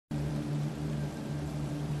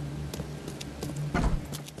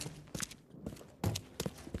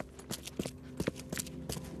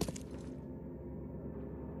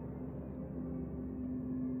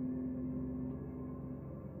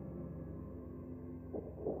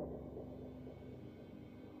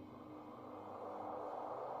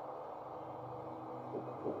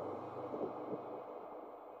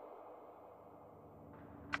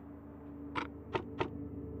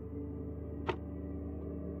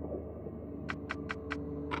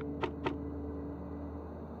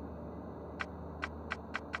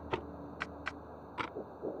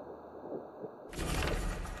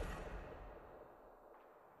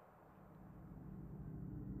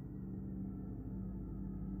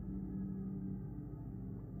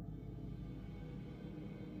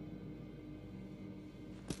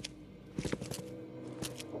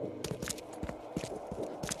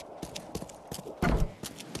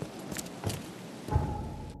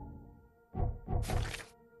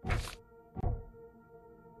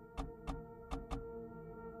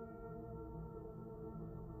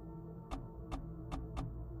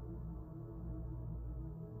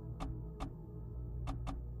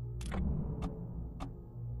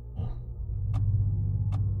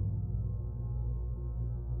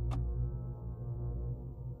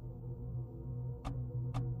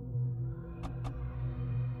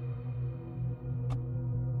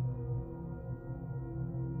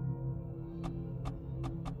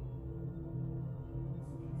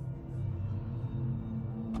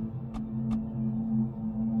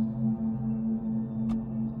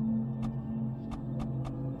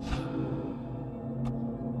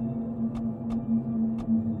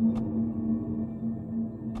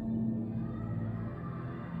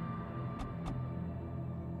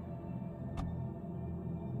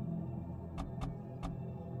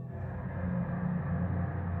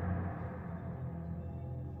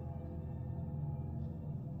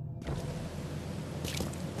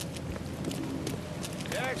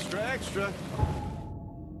Extra.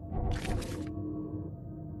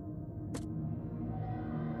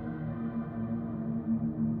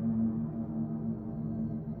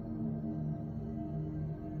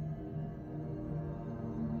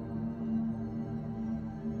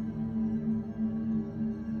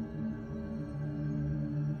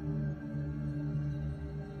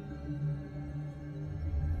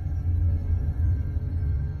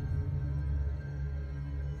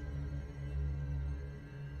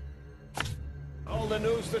 All the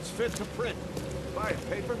news that's fit to print. Buy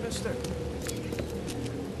a paper, mister?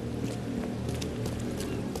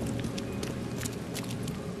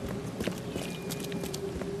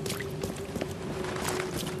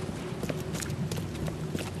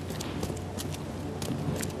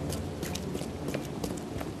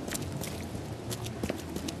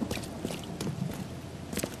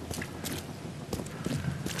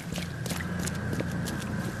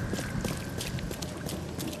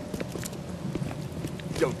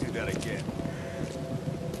 Don't do that again.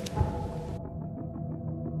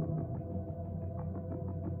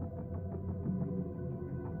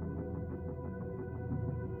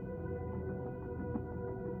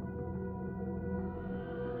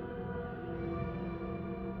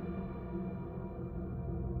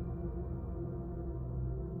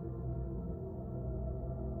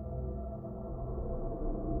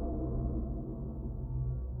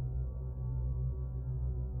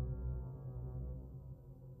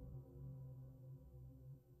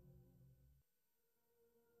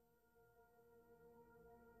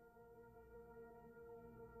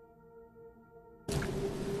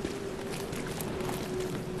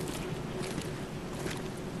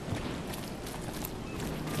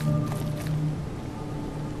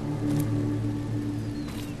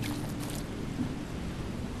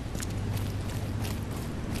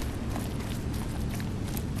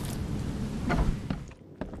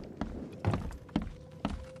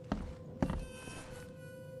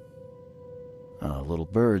 A little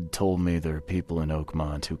bird told me there are people in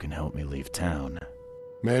Oakmont who can help me leave town.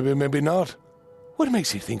 Maybe, maybe not. What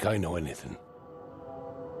makes you think I know anything?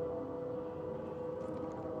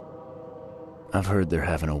 I've heard they're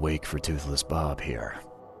having a wake for Toothless Bob here.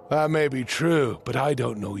 That may be true, but I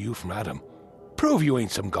don't know you from Adam. Prove you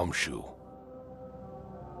ain't some gumshoe.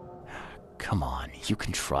 Come on, you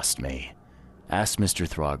can trust me. Ask Mr.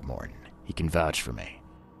 Throgmorton. He can vouch for me.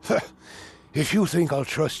 If you think I'll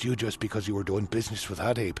trust you just because you were doing business with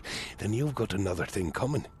that ape, then you've got another thing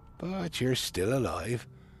coming. But you're still alive.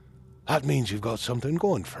 That means you've got something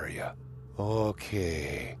going for you.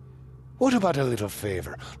 Okay. What about a little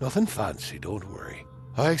favor? Nothing fancy, don't worry.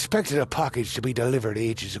 I expected a package to be delivered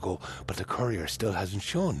ages ago, but the courier still hasn't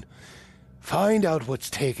shown. Find out what's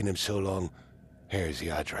taking him so long. Here's the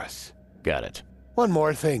address. Got it. One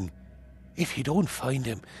more thing. If you don't find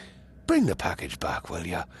him, bring the package back, will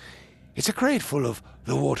ya? It's a crate full of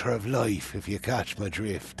the water of life, if you catch my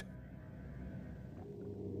drift.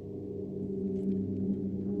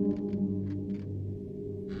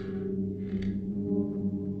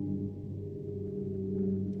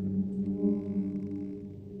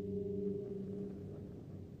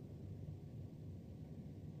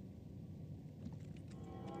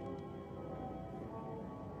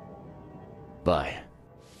 Goodbye.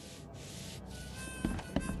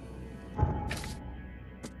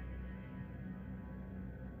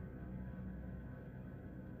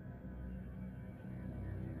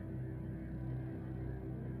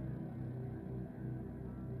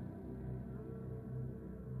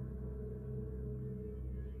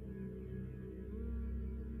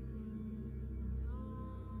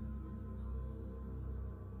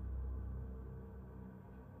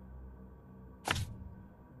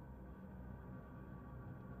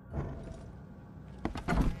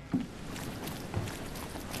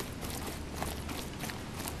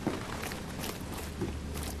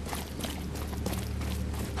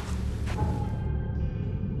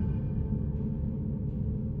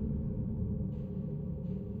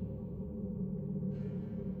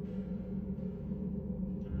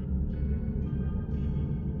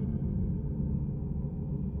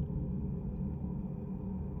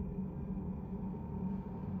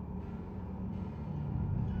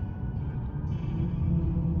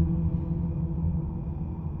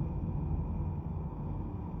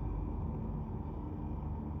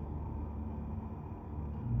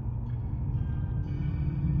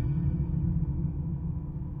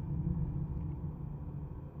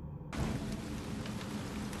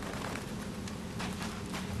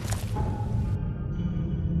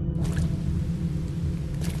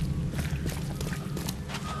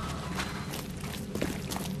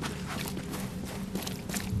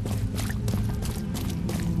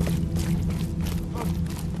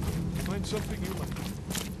 Something you like.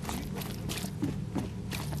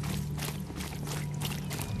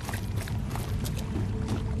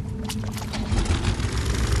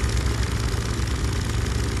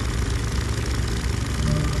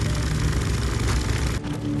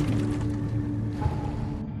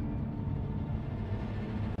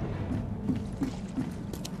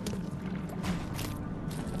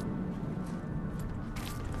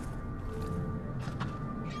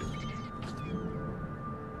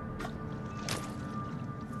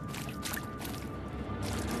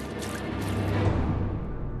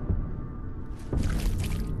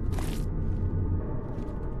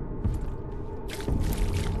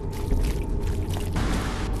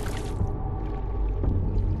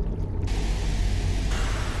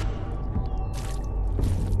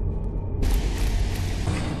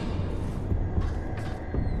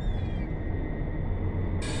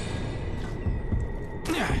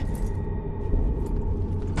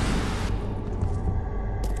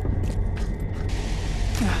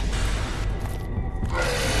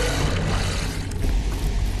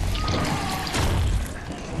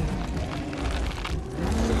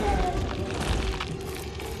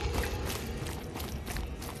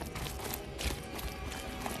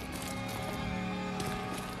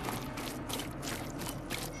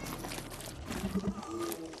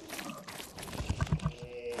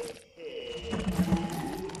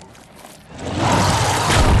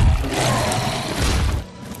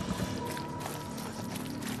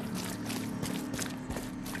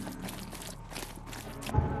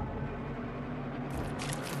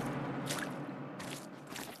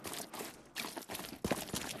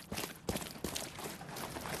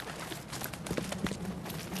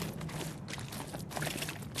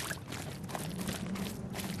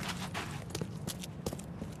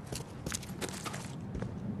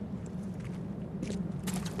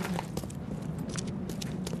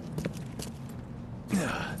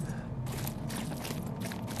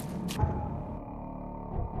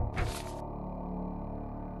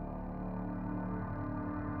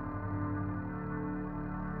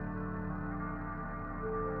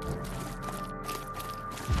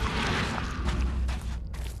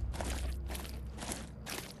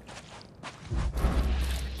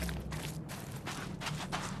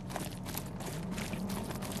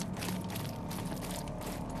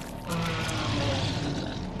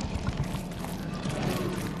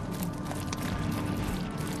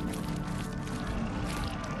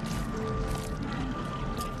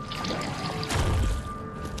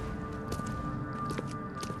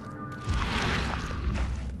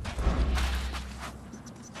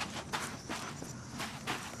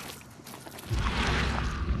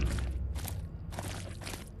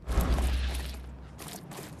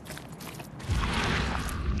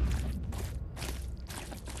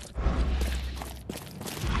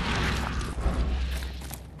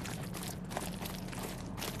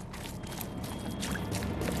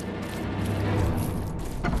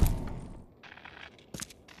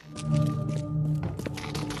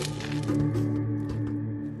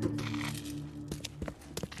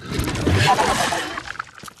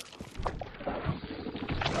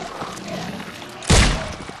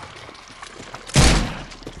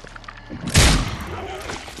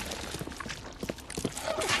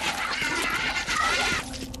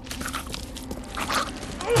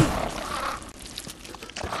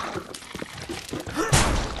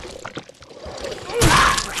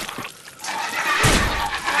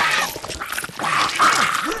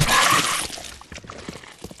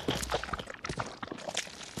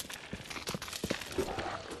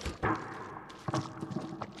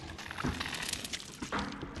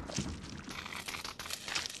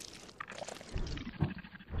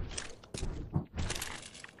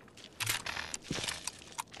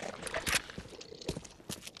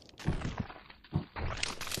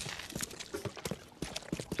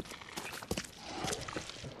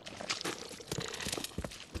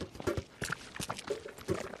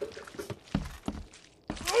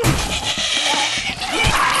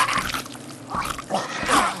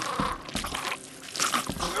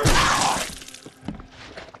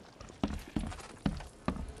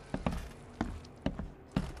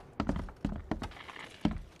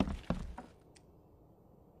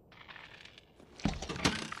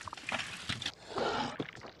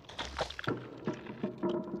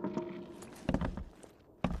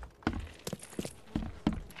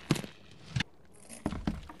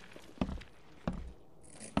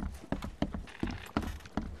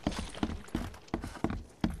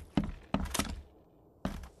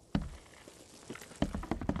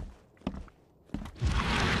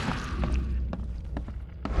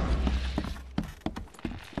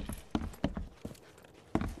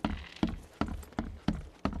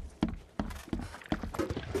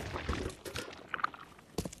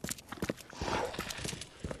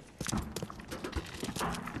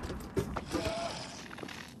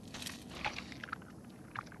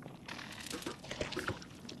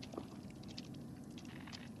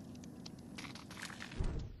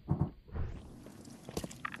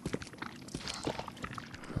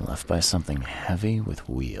 off by something heavy with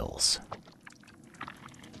wheels.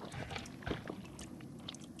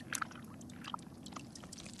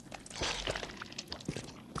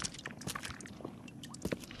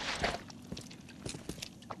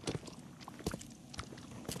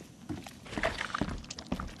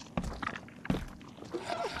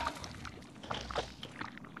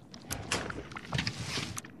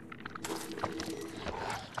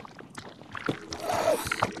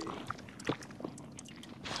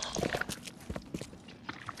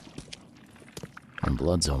 And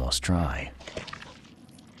blood's almost dry.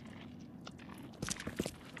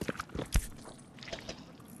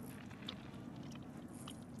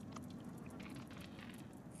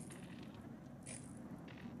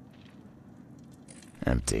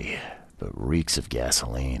 Empty, but reeks of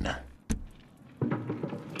gasoline.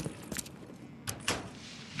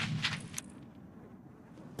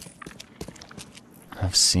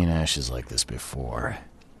 I've seen ashes like this before.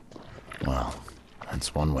 Well,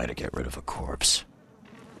 that's one way to get rid of a corpse.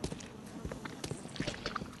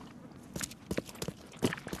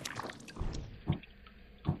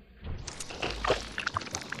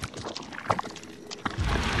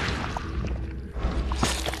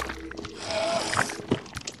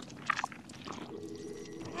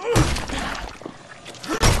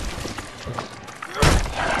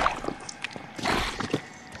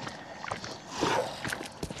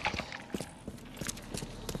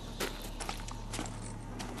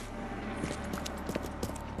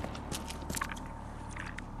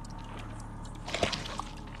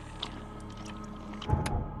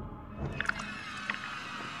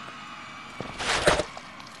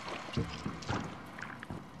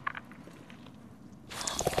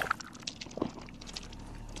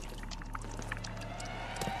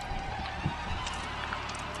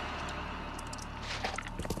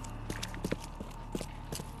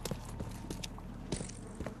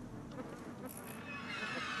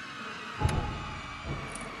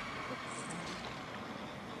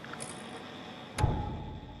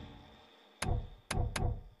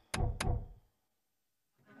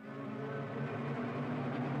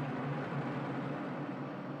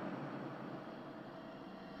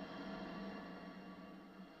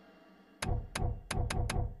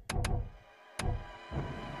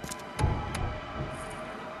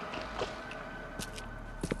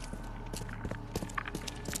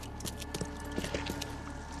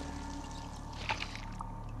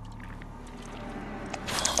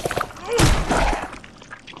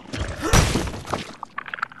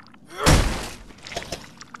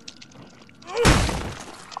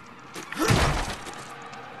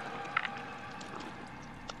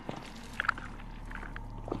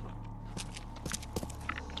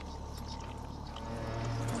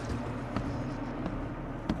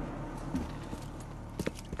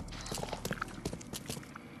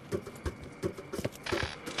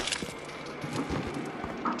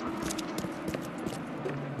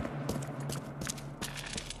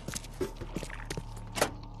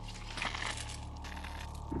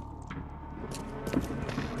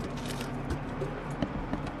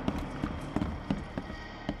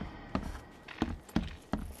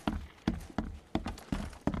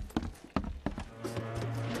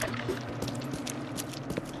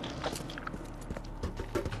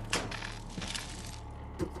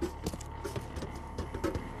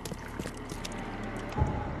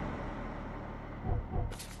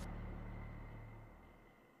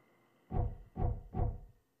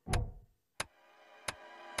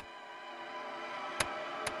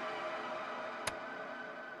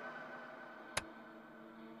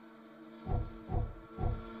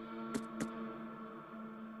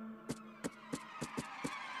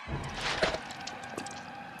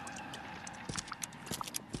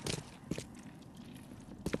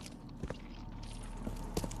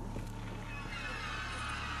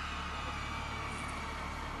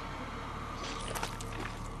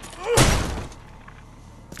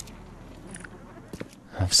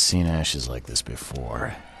 I've seen ashes like this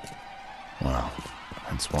before. Well,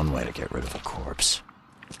 that's one way to get rid of a corpse.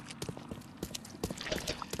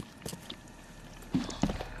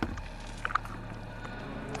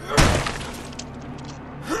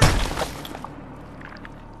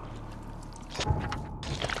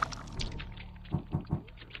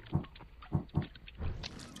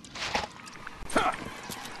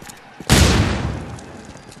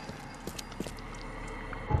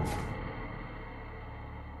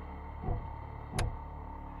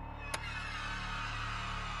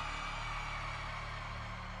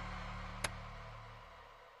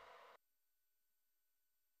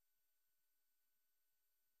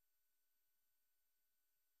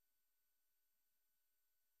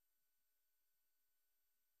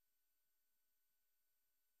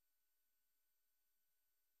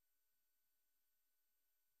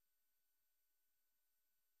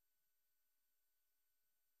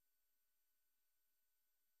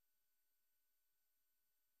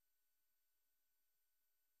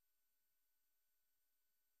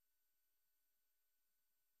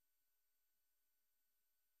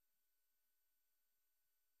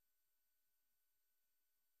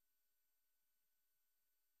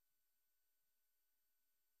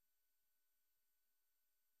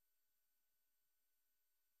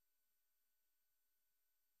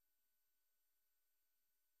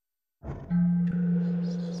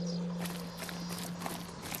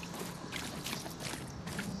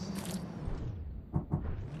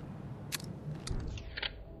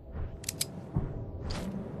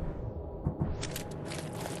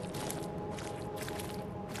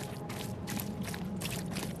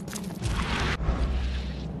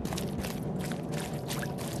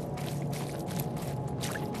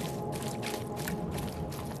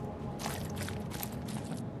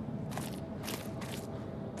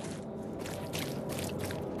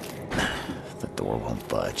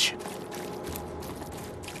 sludge.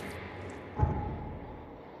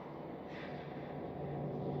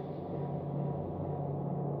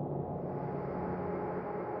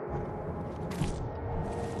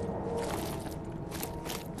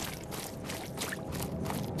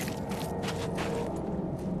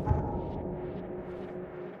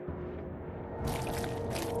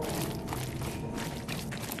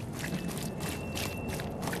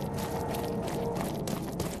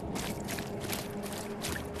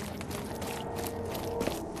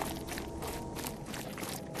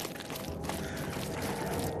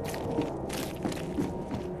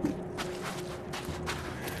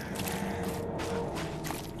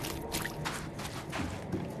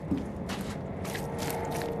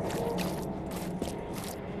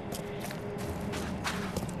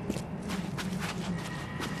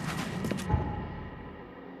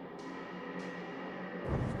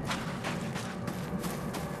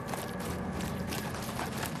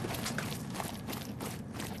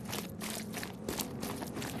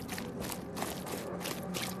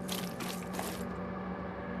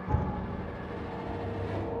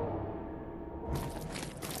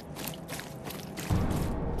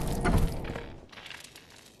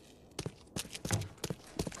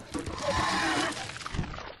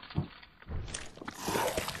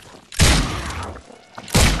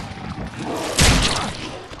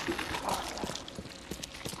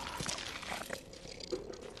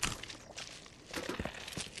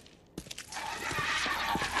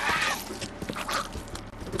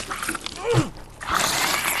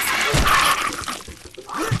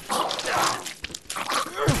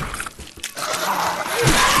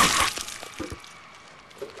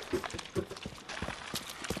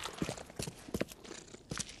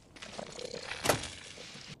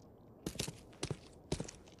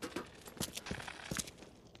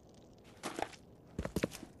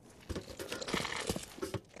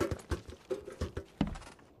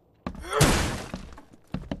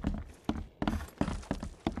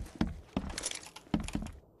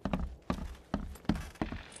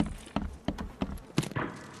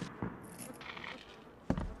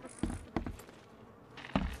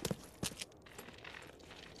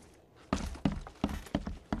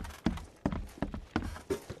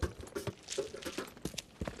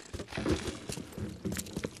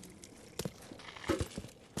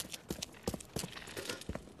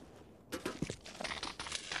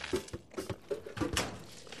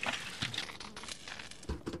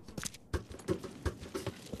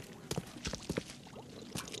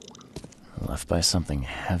 Left by something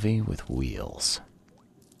heavy with wheels.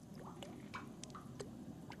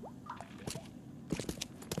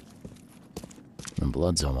 The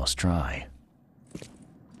blood's almost dry.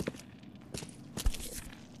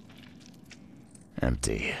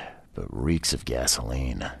 Empty, but reeks of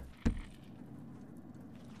gasoline.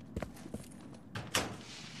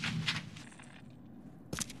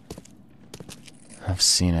 I've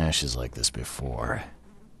seen ashes like this before.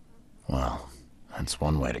 Well, that's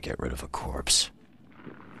one way to get rid of a corpse.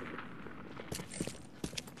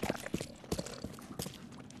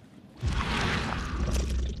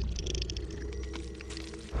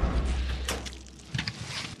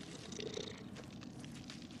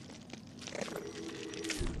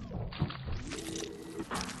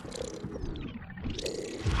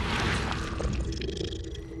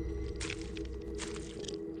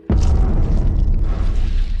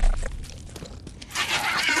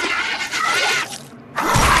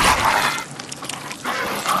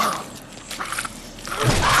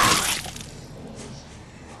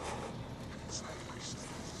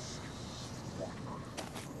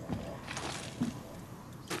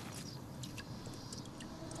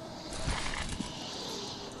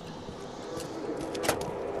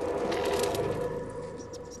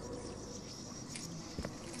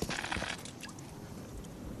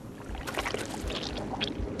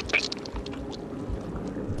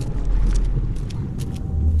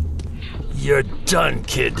 You're done,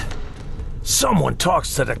 kid. Someone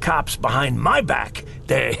talks to the cops behind my back.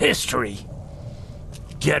 Their history.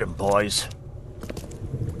 Get 'em, boys.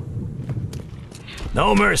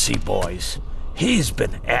 No mercy, boys. He's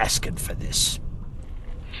been asking for this.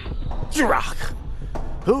 Drock!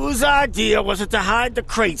 Whose idea was it to hide the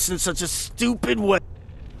crates in such a stupid way?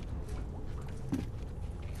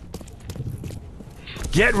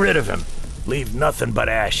 Get rid of him. Leave nothing but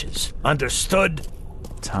ashes. Understood?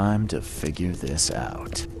 Time to figure this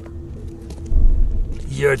out.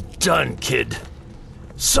 You're done, kid.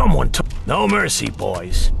 Someone No mercy,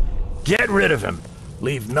 boys. Get rid of him.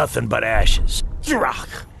 Leave nothing but ashes. Drock!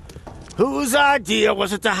 Whose idea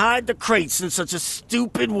was it to hide the crates in such a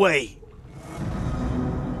stupid way?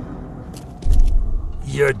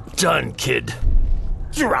 You're done, kid.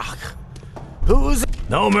 Drock. Who's...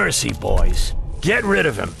 No mercy, boys. Get rid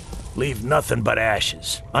of him. Leave nothing but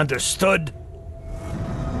ashes. Understood?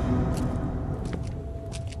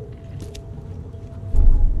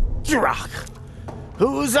 Drock.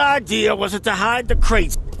 Whose idea was it to hide the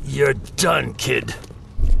crates? You're done, kid.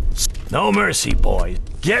 No mercy, boys.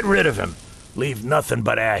 Get rid of him. Leave nothing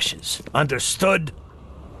but ashes. Understood?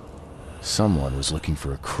 Someone was looking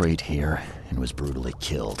for a crate here and was brutally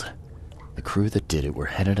killed. The crew that did it were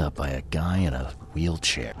headed up by a guy in a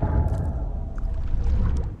wheelchair.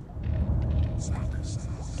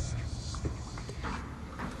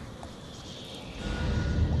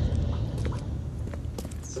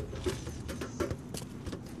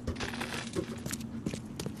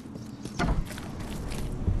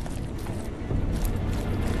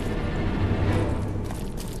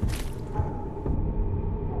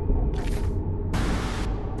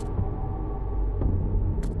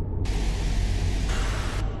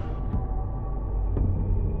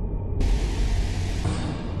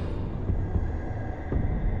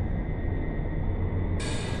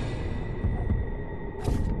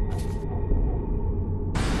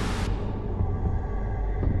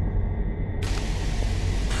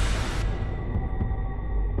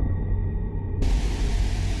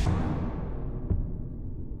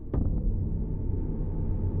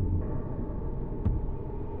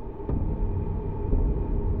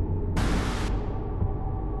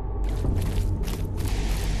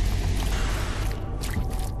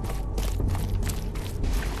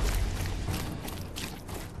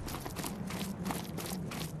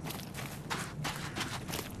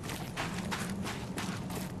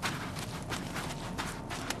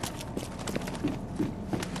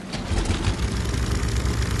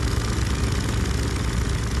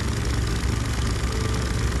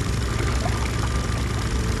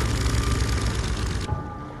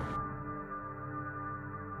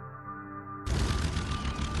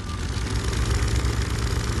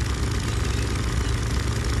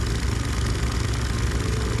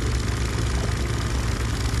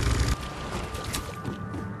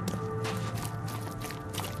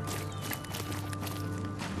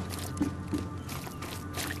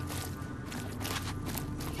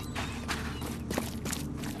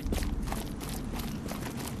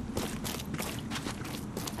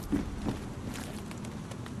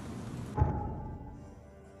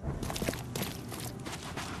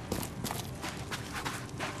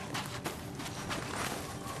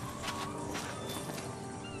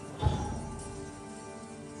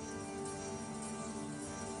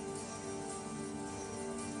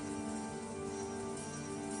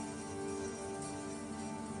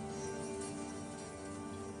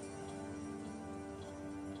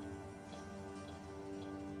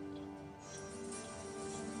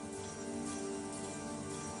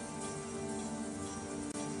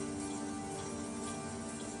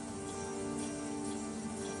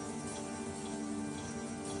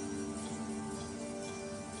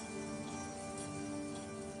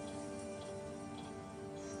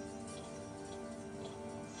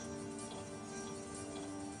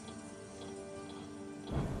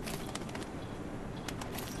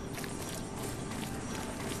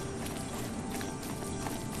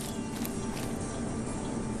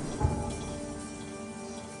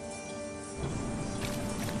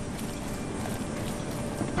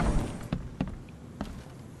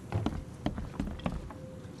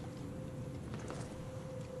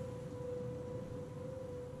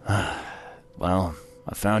 Well,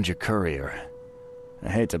 I found your courier. I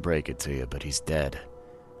hate to break it to you, but he's dead.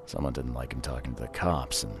 Someone didn't like him talking to the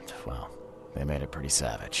cops, and, well, they made it pretty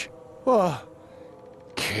savage. What?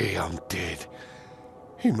 Okay, I'm dead.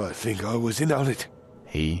 He might think I was in on it.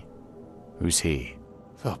 He? Who's he?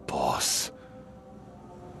 The boss.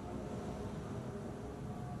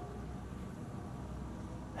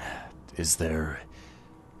 Is there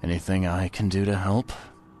anything I can do to help?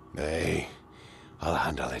 Nay, I'll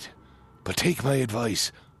handle it. But take my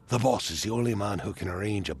advice. The boss is the only man who can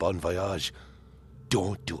arrange a bon voyage.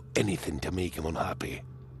 Don't do anything to make him unhappy.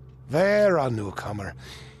 There, on newcomer.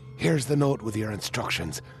 Here's the note with your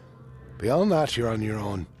instructions. Beyond that, you're on your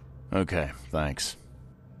own. Okay, thanks.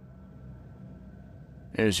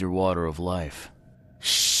 Here's your water of life.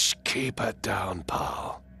 Shh, keep it down,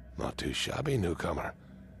 pal. Not too shabby, newcomer.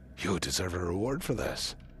 You deserve a reward for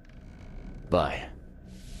this. Bye.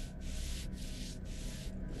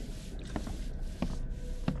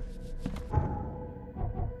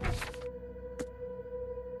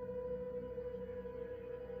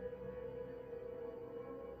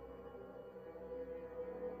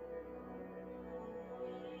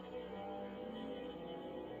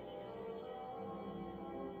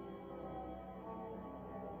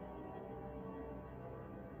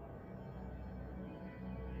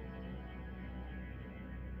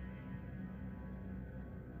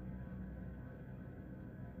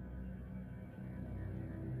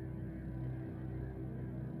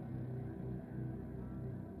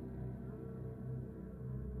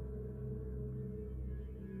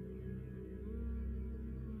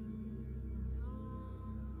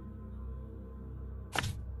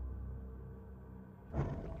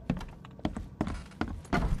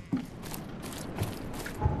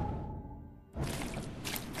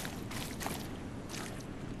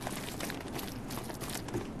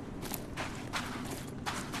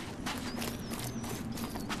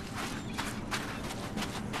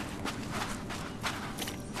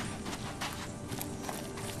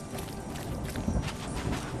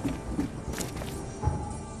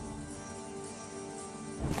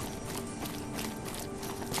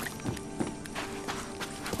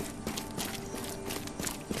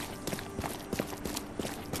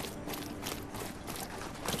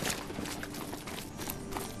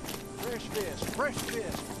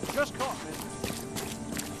 Just caught, mister.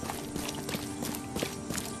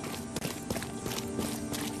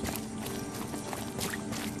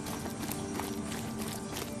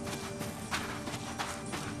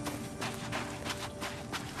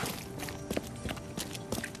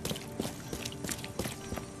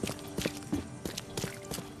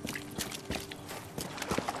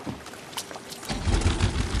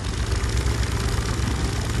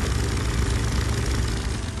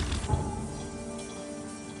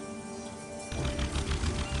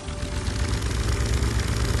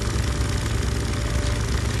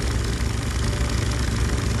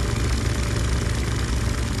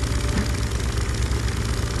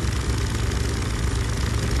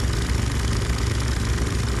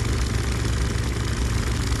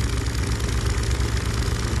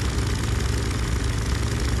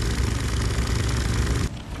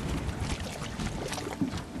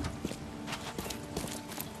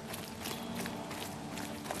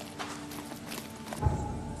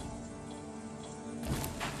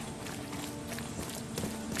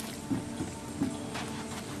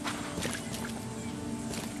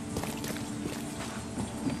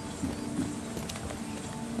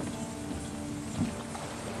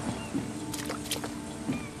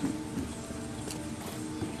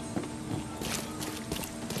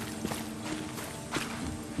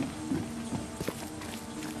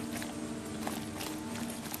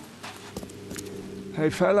 Hey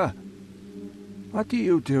fella, what do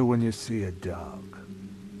you do when you see a dog?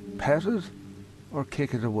 Pet it or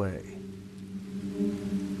kick it away?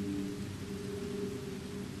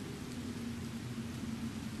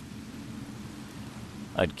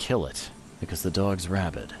 I'd kill it, because the dog's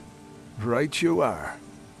rabid. Right you are.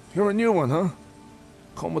 You're a new one, huh?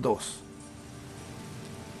 Come with us.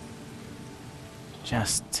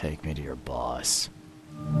 Just take me to your boss.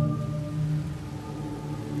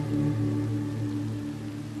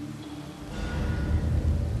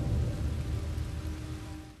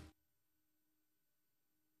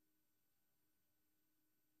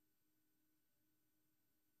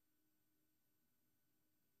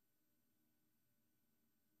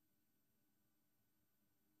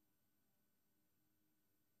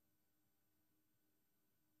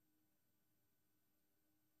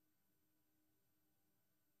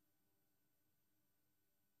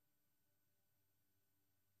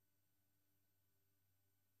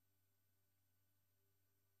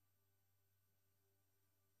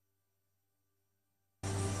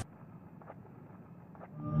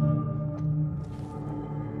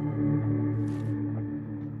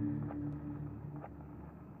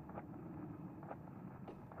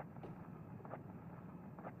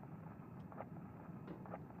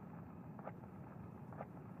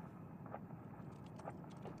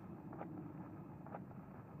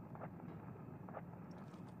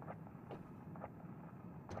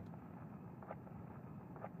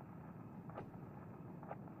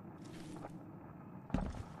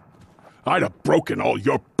 I'd have broken all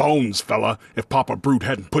your bones, fella, if Papa Brute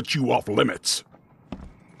hadn't put you off limits.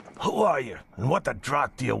 Who are you, and what the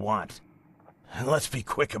drock do you want? And let's be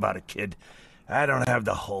quick about it, kid. I don't have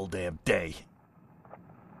the whole damn day.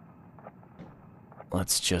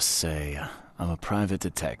 Let's just say I'm a private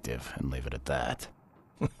detective and leave it at that.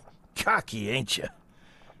 Cocky, ain't you?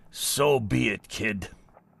 So be it, kid.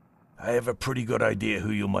 I have a pretty good idea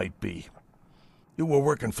who you might be. You were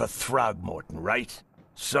working for Frogwares, right?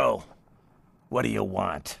 So, what do you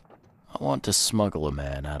want? I want to smuggle a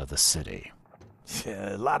man out of the city.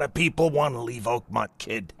 A lot of people want to leave Oakmont,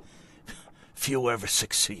 kid. Few ever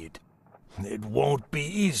succeed. It won't be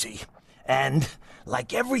easy. And,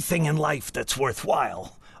 like everything in life that's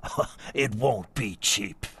worthwhile, it won't be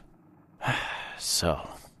cheap. So,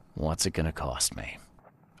 what's it gonna cost me?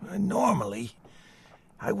 Normally,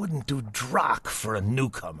 I wouldn't do drock for a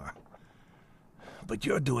newcomer. But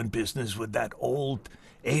you're doing business with that old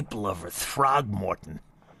ape-lover Throgmorton.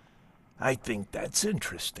 I think that's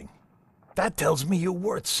interesting. That tells me you're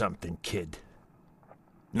worth something, kid.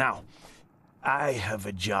 Now, I have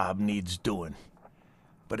a job needs doing,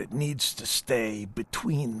 but it needs to stay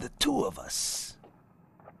between the two of us.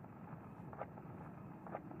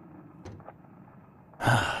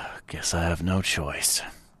 Guess I have no choice.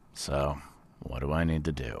 So, what do I need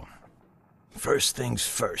to do? First things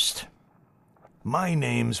first. My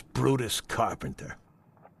name's Brutus Carpenter,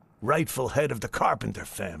 rightful head of the Carpenter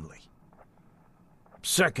family.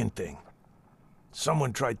 Second thing,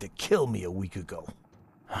 someone tried to kill me a week ago.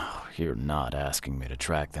 Oh, you're not asking me to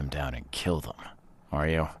track them down and kill them, are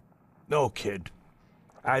you? No, kid.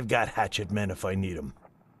 I've got hatchet men if I need them.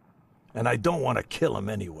 And I don't want to kill them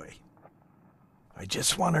anyway. I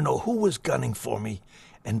just want to know who was gunning for me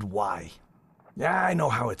and why. Yeah, I know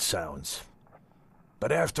how it sounds.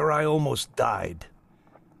 But after I almost died,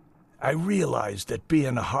 I realized that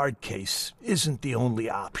being a hard case isn't the only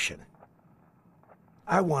option.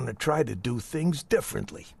 I want to try to do things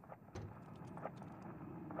differently.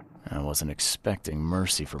 I wasn't expecting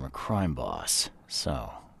mercy from a crime boss.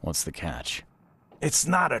 So, what's the catch? It's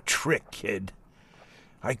not a trick, kid.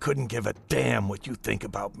 I couldn't give a damn what you think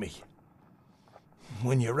about me.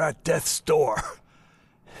 When you're at death's door,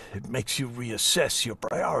 it makes you reassess your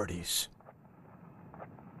priorities.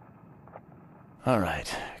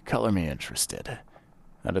 Alright, color me interested.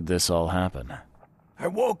 How did this all happen? I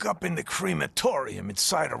woke up in the crematorium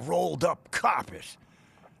inside a rolled-up carpet.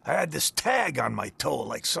 I had this tag on my toe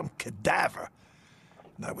like some cadaver,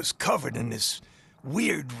 and I was covered in this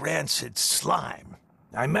weird rancid slime.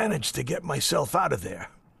 I managed to get myself out of there,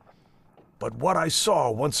 but what I saw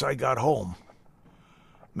once I got home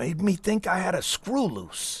made me think I had a screw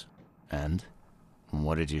loose. And?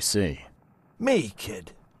 What did you see? Me,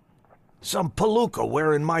 kid. Some palooka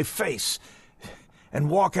wearing my face and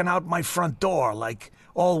walking out my front door like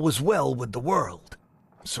all was well with the world.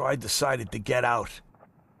 So I decided to get out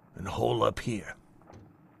and hole up here.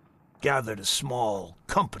 Gathered a small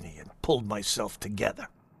company and pulled myself together.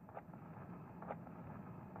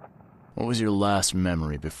 What was your last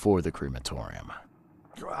memory before the crematorium?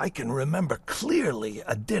 I can remember clearly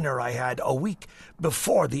a dinner I had a week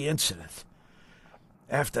before the incident.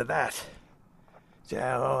 After that,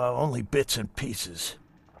 only bits and pieces.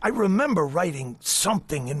 I remember writing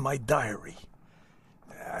something in my diary.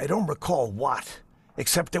 I don't recall what,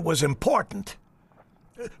 except it was important.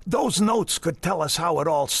 Those notes could tell us how it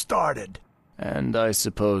all started. And I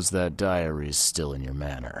suppose that diary's still in your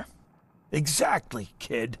manor. Exactly,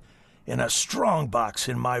 kid. In a strongbox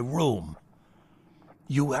in my room.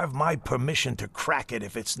 You have my permission to crack it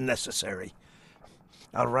if it's necessary.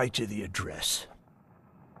 I'll write you the address.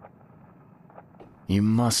 You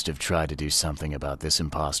must have tried to do something about this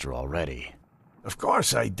imposter already. Of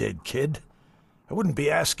course I did, kid. I wouldn't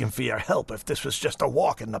be asking for your help if this was just a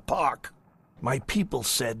walk in the park. My people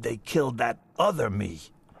said they killed that other me.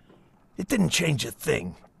 It didn't change a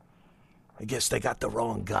thing. I guess they got the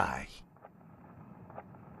wrong guy.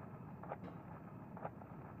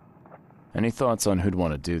 Any thoughts on who'd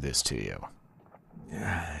want to do this to you?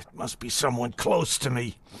 It must be someone close to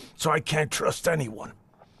me, so I can't trust anyone.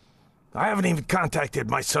 I haven't even contacted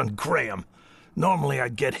my son Graham. Normally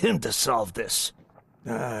I'd get him to solve this.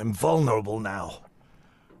 I'm vulnerable now.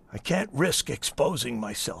 I can't risk exposing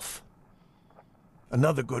myself.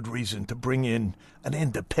 Another good reason to bring in an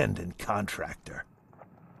independent contractor.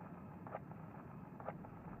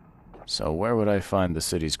 So where would I find the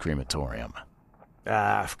city's crematorium?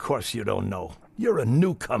 Of course you don't know. You're a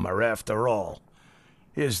newcomer after all.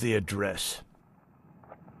 Here's the address.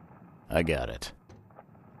 I got it.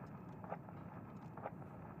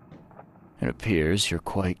 It appears you're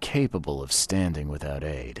quite capable of standing without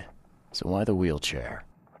aid. So why the wheelchair?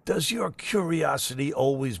 Does your curiosity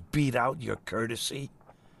always beat out your courtesy?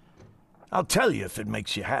 I'll tell you if it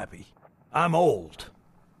makes you happy. I'm old.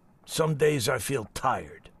 Some days I feel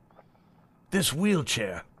tired. This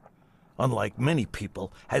wheelchair, unlike many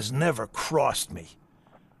people, has never crossed me.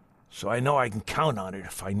 So I know I can count on it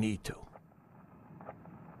if I need to.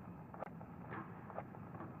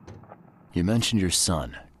 You mentioned your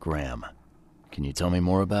son, Graham. Can you tell me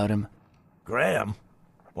more about him? Graham?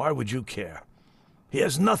 Why would you care? He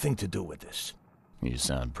has nothing to do with this. You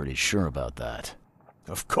sound pretty sure about that.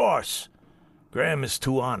 Of course. Graham is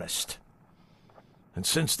too honest. And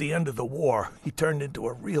since the end of the war, he turned into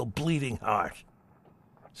a real bleeding heart.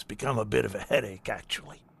 It's become a bit of a headache,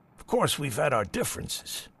 actually. Of course, we've had our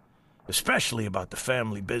differences, especially about the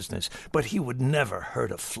family business, but he would never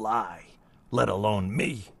hurt a fly, let alone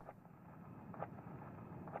me.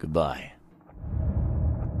 Goodbye.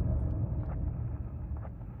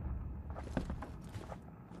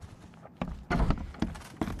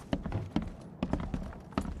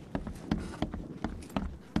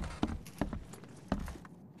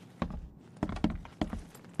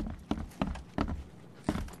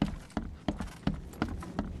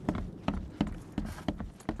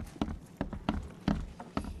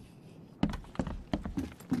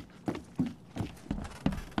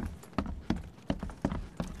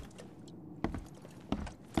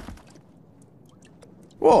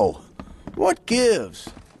 Whoa, what gives?